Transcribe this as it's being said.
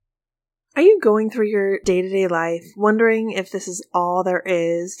Are you going through your day-to-day life, wondering if this is all there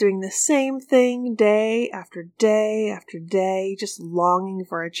is, doing the same thing day after day after day, just longing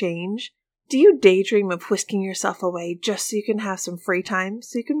for a change? Do you daydream of whisking yourself away just so you can have some free time,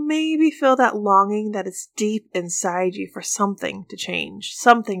 so you can maybe feel that longing that is deep inside you for something to change,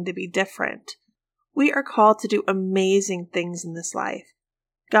 something to be different? We are called to do amazing things in this life.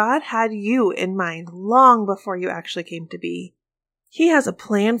 God had you in mind long before you actually came to be. He has a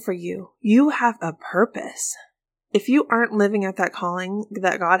plan for you. You have a purpose. If you aren't living out that calling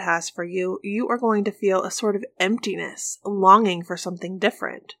that God has for you, you are going to feel a sort of emptiness, longing for something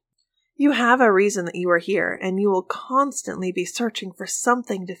different. You have a reason that you are here, and you will constantly be searching for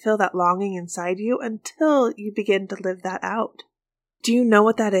something to fill that longing inside you until you begin to live that out. Do you know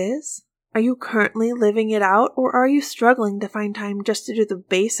what that is? Are you currently living it out, or are you struggling to find time just to do the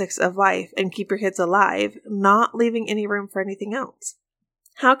basics of life and keep your kids alive, not leaving any room for anything else?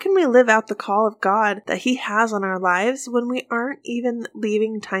 How can we live out the call of God that He has on our lives when we aren't even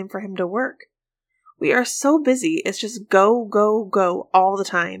leaving time for Him to work? We are so busy, it's just go, go, go all the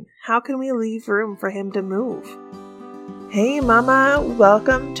time. How can we leave room for Him to move? Hey mama,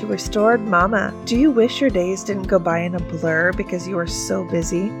 welcome to Restored Mama. Do you wish your days didn't go by in a blur because you are so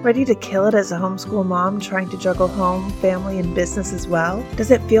busy, ready to kill it as a homeschool mom trying to juggle home, family, and business as well? Does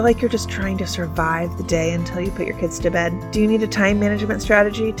it feel like you're just trying to survive the day until you put your kids to bed? Do you need a time management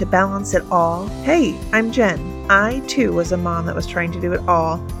strategy to balance it all? Hey, I'm Jen. I too was a mom that was trying to do it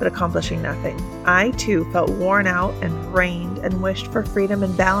all but accomplishing nothing. I too felt worn out and drained and wished for freedom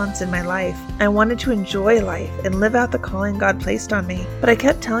and balance in my life. I wanted to enjoy life and live out the calling God placed on me, but I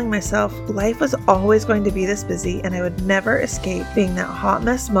kept telling myself life was always going to be this busy and I would never escape being that hot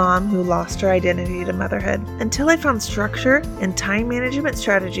mess mom who lost her identity to motherhood until I found structure and time management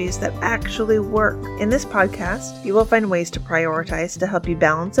strategies that actually work. In this podcast, you will find ways to prioritize to help you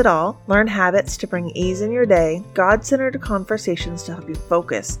balance it all, learn habits to bring ease in your day, God-centered conversations to help you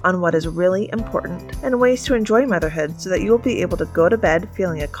focus on what is really important, and ways to enjoy motherhood so that you will be able to go to bed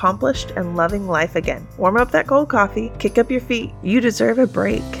feeling accomplished and loving life again. Warm up that cold coffee, kick up your feet. You deserve a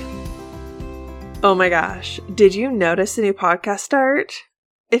break. Oh my gosh, did you notice the new podcast start?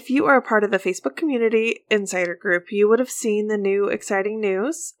 If you are a part of the Facebook community insider group, you would have seen the new exciting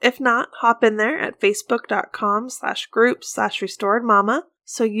news. If not, hop in there at facebook.com/group/restoredmama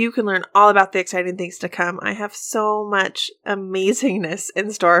so you can learn all about the exciting things to come. I have so much amazingness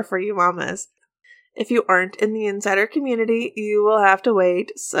in store for you mamas. If you aren't in the insider community, you will have to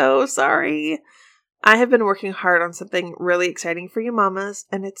wait. So sorry. I have been working hard on something really exciting for you mamas,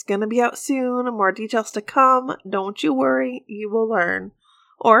 and it's going to be out soon. More details to come. Don't you worry. You will learn.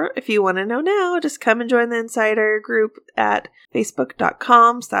 Or if you want to know now, just come and join the insider group at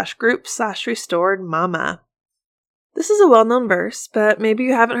facebook.com/group/restoredmama. This is a well-known verse, but maybe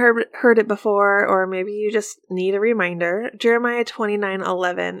you haven't heard it before, or maybe you just need a reminder. Jeremiah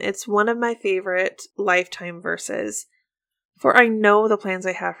 29:11. It's one of my favorite lifetime verses. For I know the plans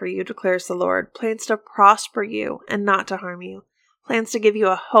I have for you, declares the Lord, plans to prosper you and not to harm you, plans to give you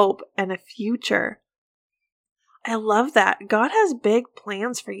a hope and a future. I love that. God has big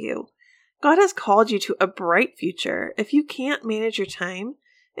plans for you. God has called you to a bright future. If you can't manage your time,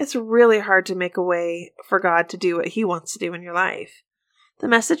 it's really hard to make a way for God to do what He wants to do in your life. The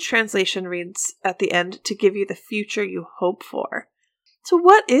Message translation reads at the end, to give you the future you hope for. So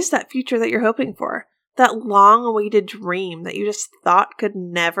what is that future that you're hoping for? That long-awaited dream that you just thought could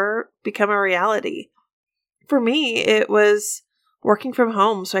never become a reality? For me, it was working from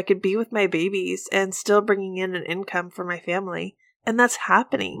home so I could be with my babies and still bringing in an income for my family. And that's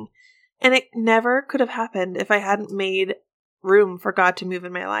happening. And it never could have happened if I hadn't made room for God to move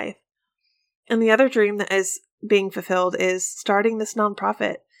in my life. And the other dream that is being fulfilled is starting this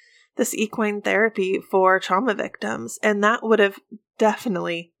nonprofit, this equine therapy for trauma victims. And that would have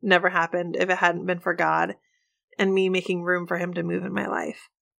definitely never happened if it hadn't been for God and me making room for Him to move in my life.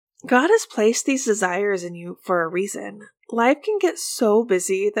 God has placed these desires in you for a reason. Life can get so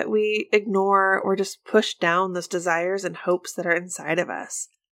busy that we ignore or just push down those desires and hopes that are inside of us.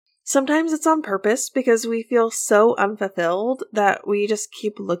 Sometimes it's on purpose because we feel so unfulfilled that we just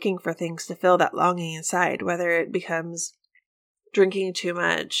keep looking for things to fill that longing inside, whether it becomes drinking too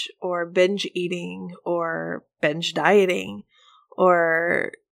much or binge eating or binge dieting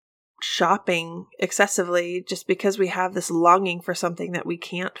or shopping excessively just because we have this longing for something that we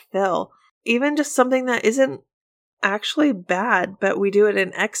can't fill. Even just something that isn't actually bad, but we do it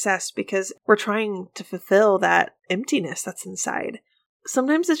in excess because we're trying to fulfill that emptiness that's inside.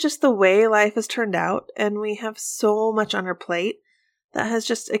 Sometimes it's just the way life has turned out, and we have so much on our plate that has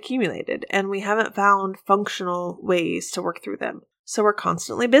just accumulated, and we haven't found functional ways to work through them. So we're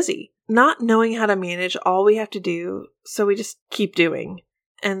constantly busy, not knowing how to manage all we have to do. So we just keep doing,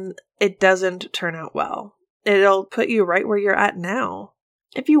 and it doesn't turn out well. It'll put you right where you're at now.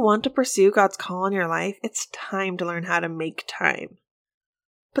 If you want to pursue God's call in your life, it's time to learn how to make time.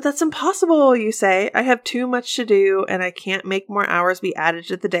 But that's impossible, you say. I have too much to do and I can't make more hours be added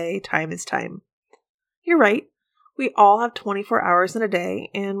to the day. Time is time. You're right. We all have 24 hours in a day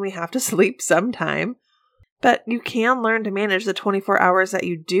and we have to sleep sometime. But you can learn to manage the 24 hours that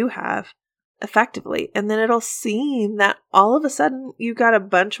you do have effectively. And then it'll seem that all of a sudden you got a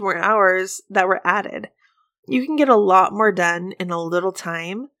bunch more hours that were added. You can get a lot more done in a little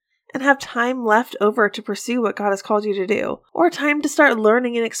time and have time left over to pursue what God has called you to do, or time to start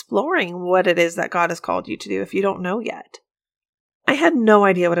learning and exploring what it is that God has called you to do if you don't know yet. I had no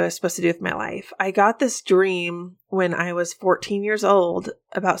idea what I was supposed to do with my life. I got this dream when I was 14 years old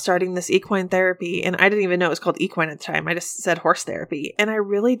about starting this equine therapy, and I didn't even know it was called equine at the time. I just said horse therapy, and I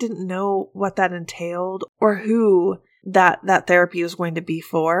really didn't know what that entailed or who that therapy was going to be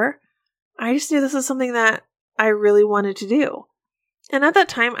for. I just knew this was something that I really wanted to do. And at that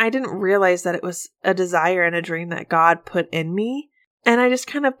time, I didn't realize that it was a desire and a dream that God put in me. And I just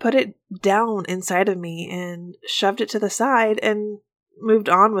kind of put it down inside of me and shoved it to the side and moved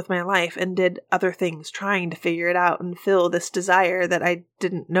on with my life and did other things, trying to figure it out and fill this desire that I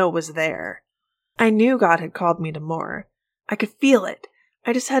didn't know was there. I knew God had called me to more. I could feel it.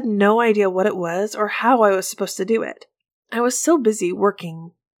 I just had no idea what it was or how I was supposed to do it. I was so busy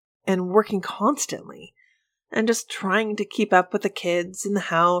working constantly. And just trying to keep up with the kids in the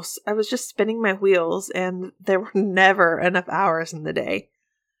house. I was just spinning my wheels and there were never enough hours in the day.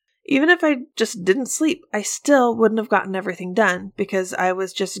 Even if I just didn't sleep, I still wouldn't have gotten everything done because I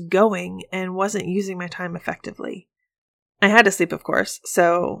was just going and wasn't using my time effectively. I had to sleep, of course,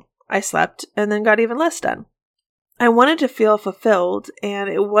 so I slept and then got even less done. I wanted to feel fulfilled and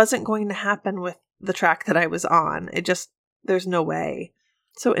it wasn't going to happen with the track that I was on. There's no way.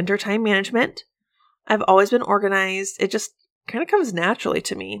 So enter time management. I've always been organized. It just kind of comes naturally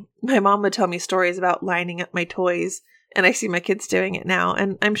to me. My mom would tell me stories about lining up my toys, and I see my kids doing it now,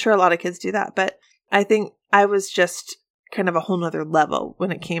 and I'm sure a lot of kids do that, but I think I was just kind of a whole nother level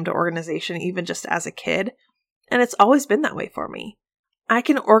when it came to organization, even just as a kid, and it's always been that way for me. I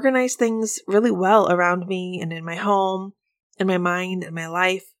can organize things really well around me and in my home, in my mind, and my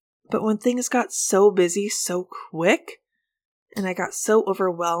life, but when things got so busy so quick, and I got so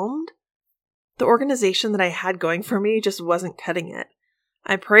overwhelmed, the organization that I had going for me just wasn't cutting it.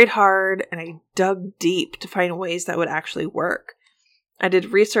 I prayed hard and I dug deep to find ways that would actually work. I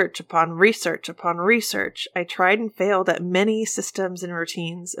did research upon research upon research. I tried and failed at many systems and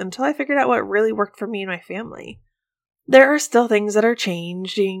routines until I figured out what really worked for me and my family. There are still things that are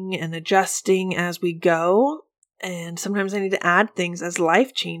changing and adjusting as we go, and sometimes I need to add things as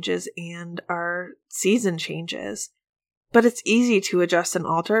life changes and our season changes. But it's easy to adjust and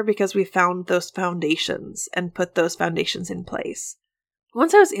alter because we found those foundations and put those foundations in place.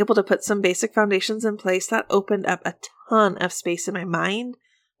 Once I was able to put some basic foundations in place, that opened up a ton of space in my mind,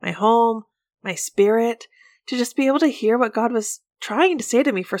 my home, my spirit, to just be able to hear what God was trying to say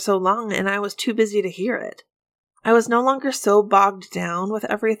to me for so long, and I was too busy to hear it. I was no longer so bogged down with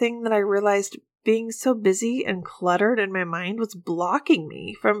everything that I realized being so busy and cluttered in my mind was blocking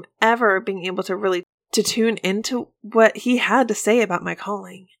me from ever being able to tune into what He had to say about my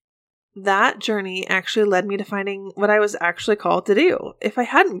calling. That journey actually led me to finding what I was actually called to do. If I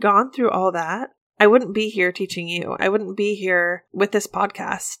hadn't gone through all that, I wouldn't be here teaching you. I wouldn't be here with this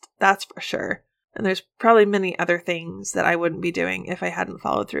podcast. That's for sure. And there's probably many other things that I wouldn't be doing if I hadn't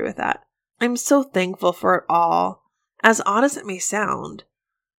followed through with that. I'm so thankful for it all. As odd as it may sound,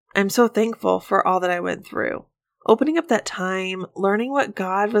 I'm so thankful for all that I went through. Opening up that time, learning what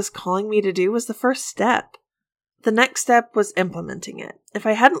God was calling me to do was the first step. The next step was implementing it. If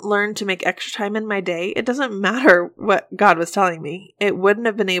I hadn't learned to make extra time in my day, it doesn't matter what God was telling me. It wouldn't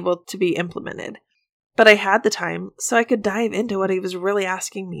have been able to be implemented. But I had the time, so I could dive into what He was really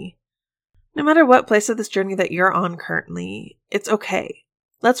asking me. No matter what place of this journey that you're on currently, it's okay.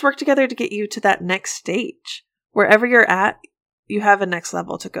 Let's work together to get you to that next stage. Wherever you're at, you have a next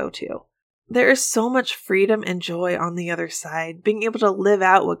level to go to. There is so much freedom and joy on the other side, being able to live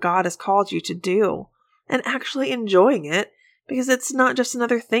out what God has called you to do and actually enjoying it because it's not just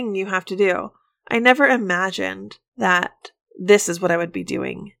another thing you have to do. I never imagined that this is what I would be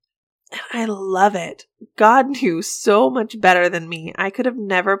doing. And I love it. God knew so much better than me. I could have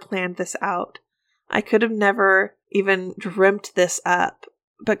never planned this out. I could have never even dreamt this up.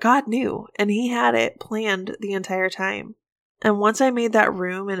 But God knew, and He had it planned the entire time. And once I made that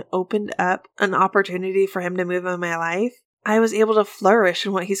room and opened up an opportunity for Him to move in my life, I was able to flourish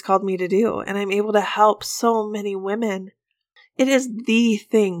in what He's called me to do, and I'm able to help so many women. It is the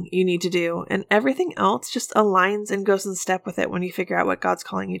thing you need to do, and everything else just aligns and goes in step with it when you figure out what God's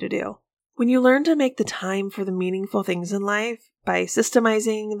calling you to do. When you learn to make the time for the meaningful things in life by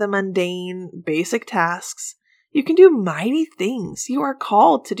systemizing the mundane, basic tasks, you can do mighty things. You are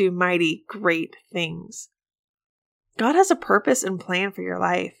called to do mighty, great things. God has a purpose and plan for your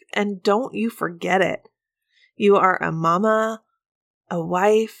life, and don't you forget it. You are a mama, a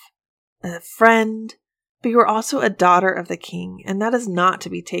wife, a friend, but you are also a daughter of the King, and that is not to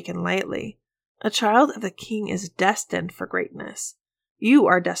be taken lightly. A child of the King is destined for greatness. You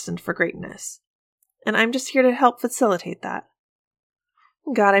are destined for greatness, and I'm just here to help facilitate that.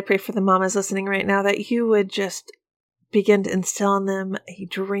 God, I pray for the mamas listening right now that you would just begin to instill in them a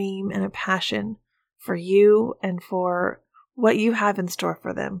dream and a passion for you and for what you have in store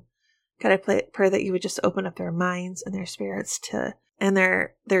for them. God, I pray that you would just open up their minds and their spirits and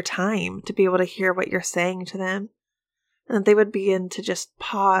their time to be able to hear what you're saying to them. And that they would begin to just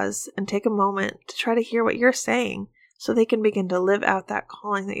pause and take a moment to try to hear what you're saying so they can begin to live out that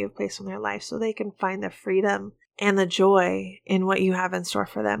calling that you've placed on their life, so they can find the freedom and the joy in what you have in store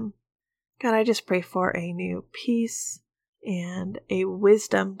for them. God, I just pray for a new peace and a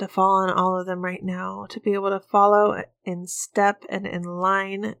wisdom to fall on all of them right now, to be able to follow in step and in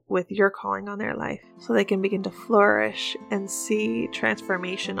line with your calling on their life, so they can begin to flourish and see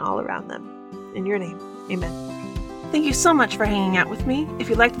transformation all around them. In your name, amen. Thank you so much for hanging out with me. If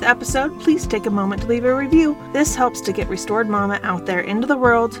you liked the episode, please take a moment to leave a review. This helps to get Restored Mama out there into the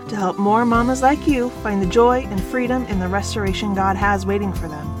world to help more mamas like you find the joy and freedom in the restoration God has waiting for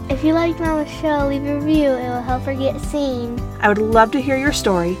them. If you liked Mama's show, leave a review. It will help her get seen. I would love to hear your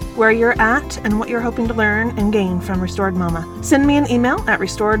story, where you're at, and what you're hoping to learn and gain from Restored Mama. Send me an email at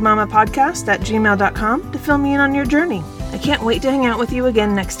restoredmamapodcast@gmail.com to fill me in on your journey. I can't wait to hang out with you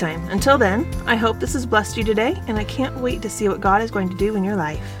again next time. Until then, I hope this has blessed you today, and I can't wait to see what God is going to do in your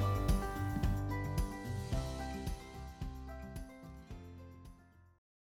life.